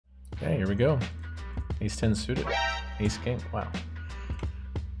Okay, here we go. Ace 10 suited. Ace king. Wow.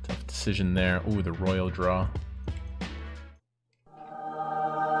 Tough decision there. Ooh, the royal draw.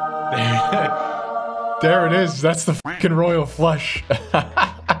 There it is. That's the fucking royal flush.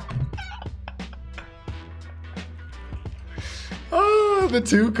 Oh, the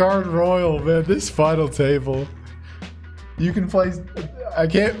 2-card royal, man. This final table. You can play. I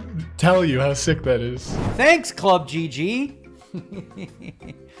can't tell you how sick that is. Thanks, Club GG.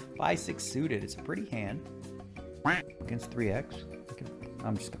 5-6 suited. It's a pretty hand. Against 3x.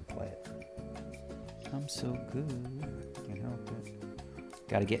 I'm just gonna play it. I'm so good. Can't help it.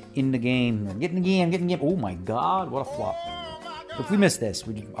 Gotta get in the game. Get in the game. Get in the game. Oh my god, what a flop. If we miss this,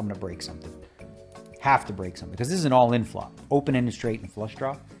 I'm gonna break something. Have to break something. Because this is an all-in flop. Open-ended straight and flush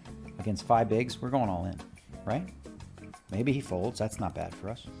draw. Against 5 bigs. We're going all in. Right? Maybe he folds. That's not bad for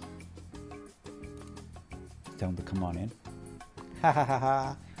us. Tell him to come on in. Ha ha ha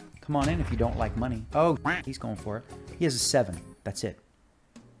ha. Come on in if you don't like money. Oh, he's going for it. He has a 7. That's it.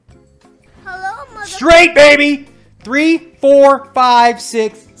 Hello, mother. Straight, baby! 3, 4, 5,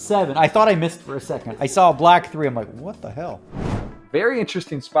 6, 7. I thought I missed for a second. I saw a black 3. I'm like, what the hell? Very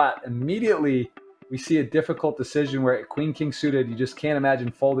interesting spot. Immediately, we see a difficult decision where Queen King suited, you just can't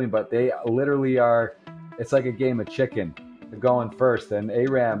imagine folding, but they literally are, it's like a game of chicken. They're going first. And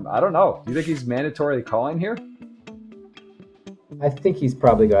Aram, I don't know. Do you think he's mandatorily calling here? I think he's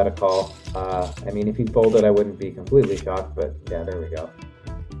probably got a call. I mean, if he folded, I wouldn't be completely shocked, but yeah, there we go.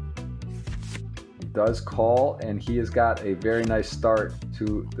 He does call, and he has got a very nice start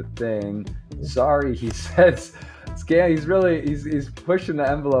to the thing. Sorry, he says, he's really, he's pushing the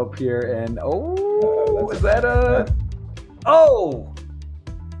envelope here, and oh, is that a, oh,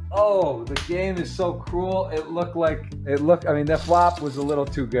 the game is so cruel. I mean, that flop was a little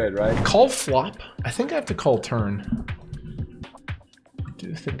too good, right? Call flop? I think I have to call turn. I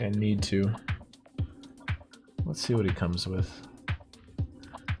do think I need to. Let's see what he comes with.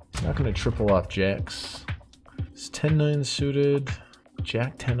 He's not going to triple off jacks. It's 10-9 suited,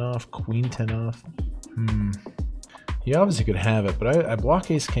 jack 10 off, queen 10 off. He obviously could have it, but I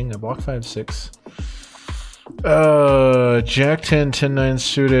block ace king, I block 5-6. Jack 10, 10-9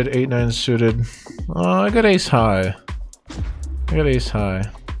 suited, 8-9 suited. Oh, I got ace high.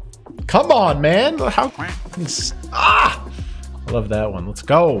 Come on, man! How? Ah! I love that one. Let's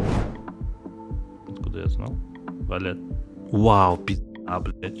go. Откуда я знал? Валет. Вау, пизда,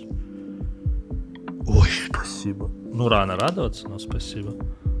 блядь. Ой, спасибо. Ну, рано радоваться, но спасибо.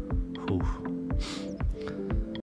 Фух.